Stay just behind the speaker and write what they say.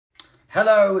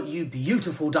Hello, you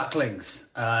beautiful ducklings.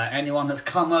 Anyone that's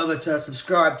come over to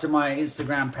subscribe to my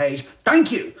Instagram page,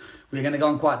 thank you. We're going to go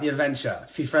on quite the adventure. A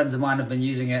few friends of mine have been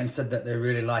using it and said that they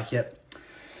really like it.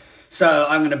 So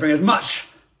I'm going to bring as much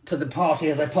to the party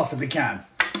as I possibly can.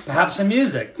 Perhaps some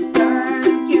music.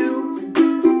 Thank you.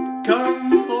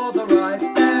 Come for the ride.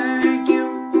 Thank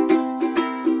you.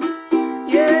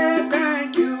 Yeah,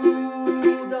 thank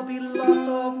you. There'll be lots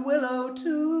of willow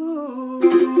too.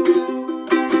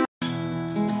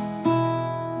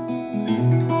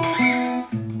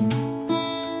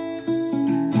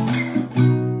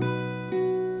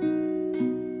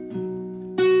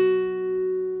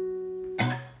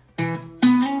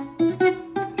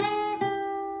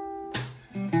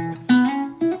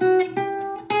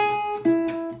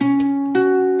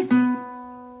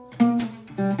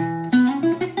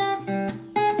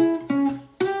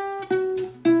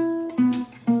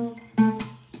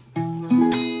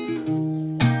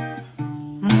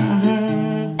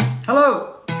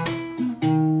 Hello.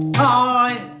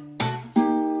 I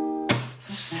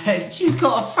said you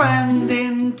got a friend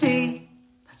in tea.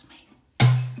 That's me.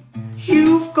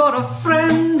 You've got a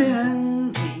friend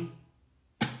in tea.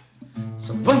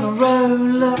 So when the road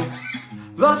looks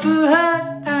rough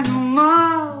ahead and you're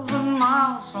miles and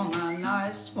miles from a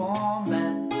nice warm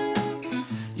bed,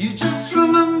 you just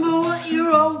remember what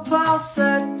your old pal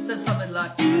said. Said something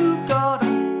like, you've got a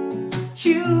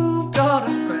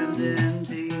friend in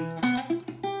tea.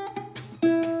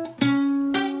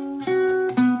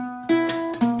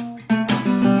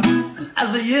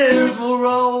 As the years will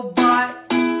roll by,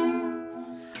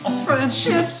 our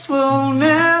friendships will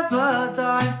never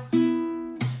die.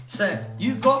 Said,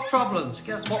 you got problems,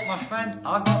 guess what my friend,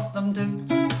 I got them too.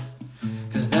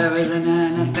 Cause there isn't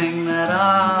anything that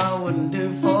I wouldn't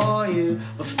do for you.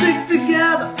 We'll stick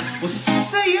together, we'll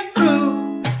see it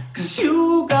through. Cause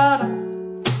you got a,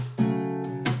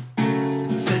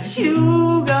 said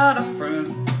you got a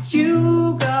friend,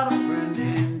 you got a friend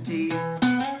in tea.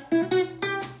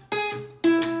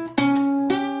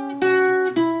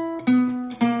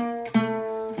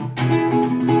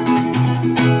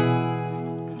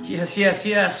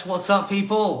 Yes, what's up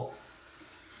people?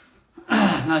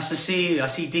 Nice to see you. I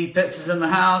see Deep Bits is in the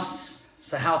house.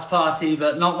 It's a house party,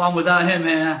 but not one without him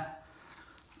here.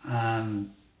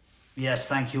 Yes,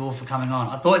 thank you all for coming on.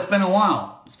 I thought it's been a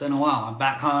while. It's been a while. I'm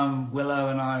back home. Willow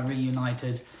and I are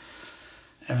reunited.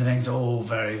 Everything's all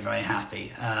very, very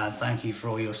happy. Thank you for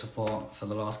all your support for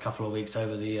the last couple of weeks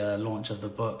over the launch of the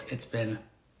book. It's been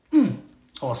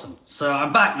awesome. So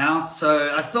I'm back now.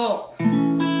 So I thought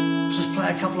just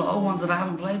play a couple of old ones that I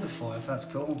haven't played before, if that's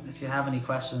cool. If you have any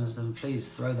questions, then please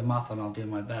throw them up and I'll do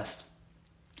my best.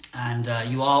 And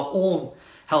you are all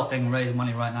helping raise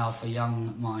money right now for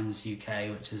YoungMinds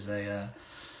UK, which is a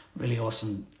really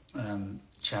awesome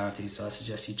charity, so I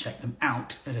suggest you check them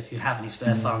out. And if you have any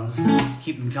spare funds,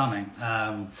 keep them coming.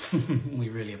 We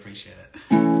really appreciate it.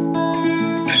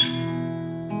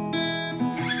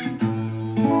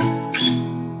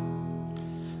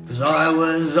 Cause I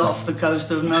was off the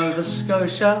coast of Nova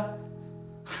Scotia.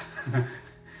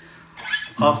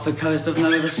 Off the coast of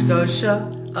Nova Scotia,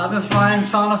 I've been flying,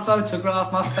 trying to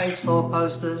photograph my face for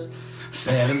posters.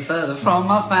 Sailing further from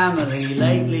my family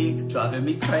lately, driving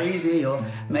me crazy, or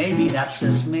maybe that's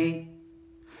just me.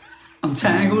 I'm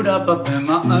tangled up in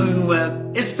my own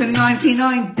web. It's been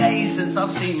 99 days since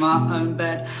I've seen my own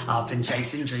bed. I've been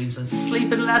chasing dreams and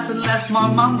sleeping less and less. My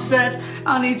mum said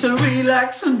I need to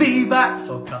relax and be back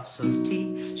for cups of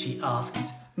tea. She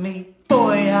asks me,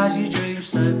 boy, how'd you dream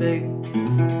so big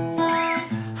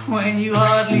when you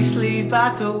hardly sleep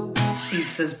at all? She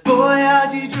says, boy,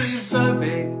 how'd you dream so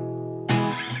big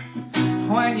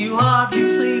when you hardly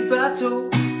sleep at all?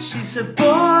 She said,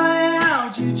 boy,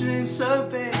 how'd you dream so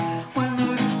big when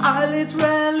those eyelids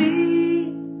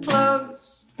rarely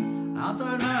close? I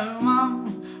don't know,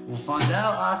 Mum, we'll find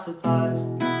out, I suppose.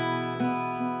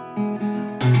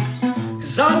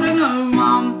 Cause I don't know,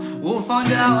 Mum, we'll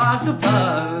find out, I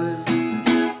suppose.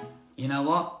 You know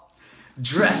what?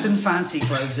 Dress in fancy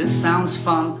clothes, it sounds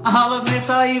fun. I'll admit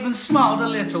I even smiled a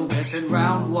little bit in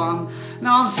round one.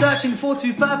 Now I'm searching for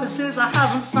two purposes, I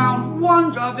haven't found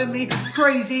one, driving me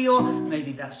crazy, or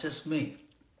maybe that's just me.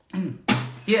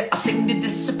 Yeah, I seem to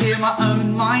disappear my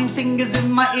own mind, fingers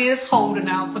in my ears holding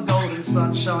out for golden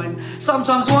sunshine.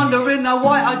 Sometimes wondering now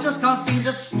why I just can't seem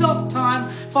to stop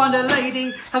time. Find a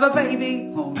lady, have a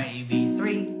baby, or maybe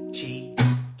three.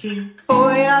 Cheeky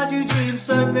boy, how'd you dream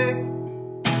so big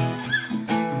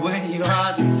when you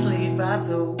hardly sleep at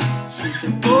all? She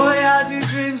said, boy, how'd you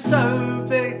dream so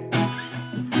big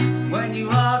when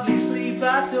you hardly sleep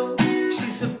at all?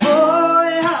 She said,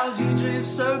 boy, how'd you dream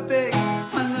so big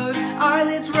when those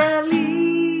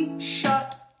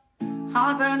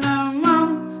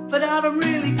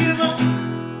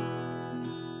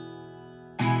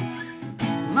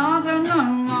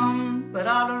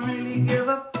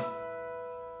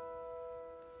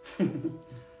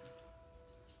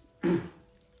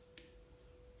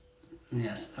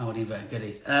Yes, oldie but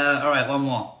goodie. All right, one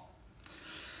more.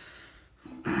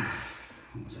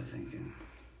 What was I thinking?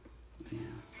 Yeah.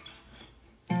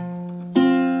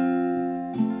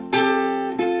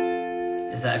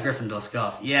 Is that a Gryffindor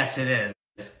scarf? Yes, it is.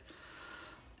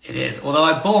 It is. Although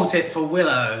I bought it for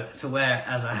Willow to wear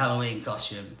as a Halloween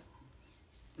costume.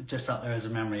 It's just up there as a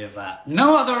memory of that.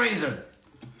 No other reason.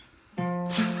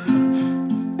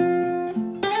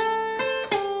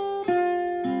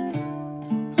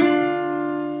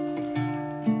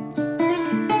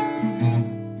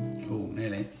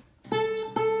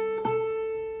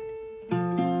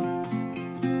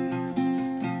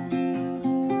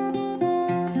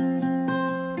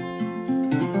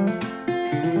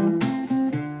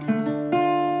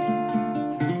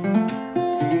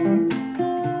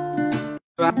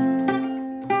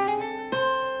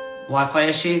 Wi-Fi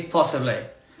issue? Possibly.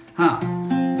 Huh.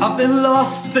 I've been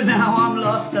lost, but now I'm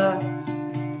loster.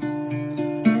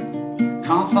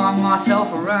 Can't find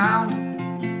myself around.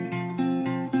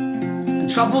 And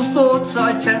troubled thoughts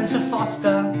I tend to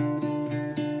foster.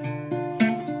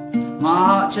 My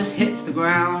heart just hits the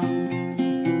ground.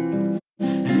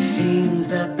 And it seems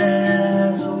that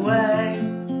there's a way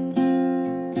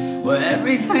where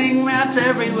everything that's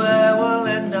everywhere will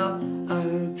end up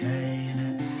okay.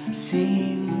 And it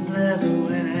seems there's a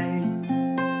way.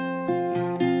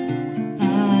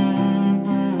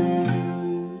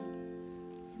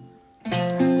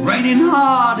 Raining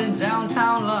hard in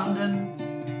downtown London.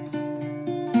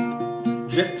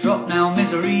 Drip drop now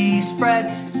misery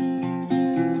spreads.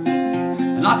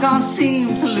 And I can't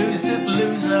seem to lose this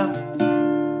loser.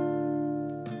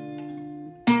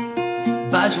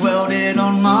 Badge welded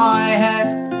on my head.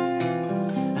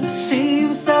 And it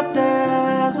seems that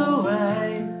there's a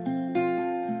way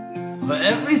where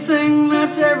everything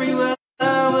that's everywhere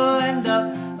will end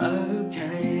up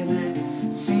okay. And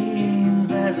it seems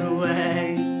there's a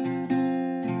way.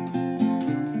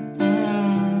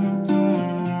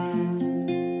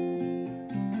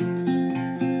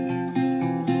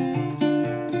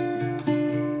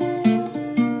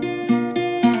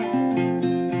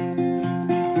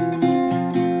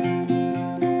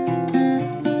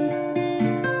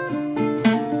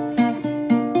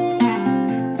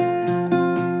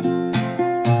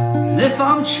 If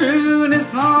I'm true and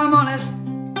if I'm honest,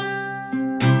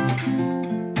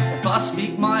 if I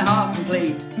speak my heart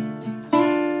complete,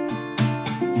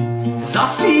 'cause I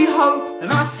see hope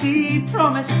and I see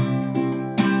promise,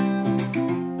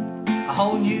 a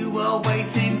whole new world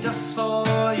waiting just for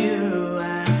you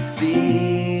and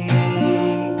me.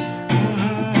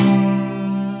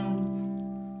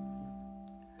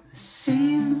 It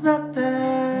seems that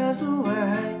there's a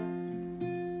way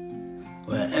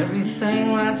where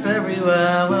everything that's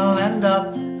everywhere will end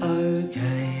up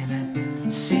okay. And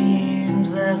it seems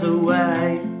there's a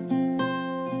way.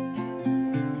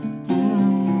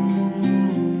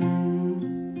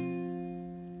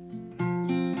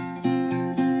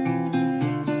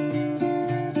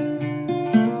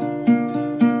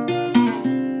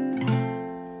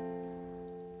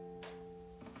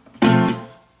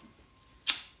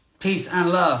 Peace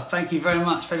and love. Thank you very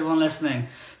much for everyone listening.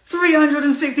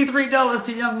 $363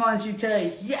 to Young Minds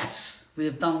UK. Yes, we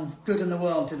have done good in the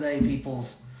world today,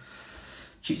 peoples.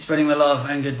 Keep spreading the love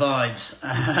and good vibes.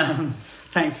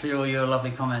 Thanks for all your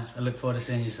lovely comments. I look forward to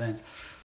seeing you soon.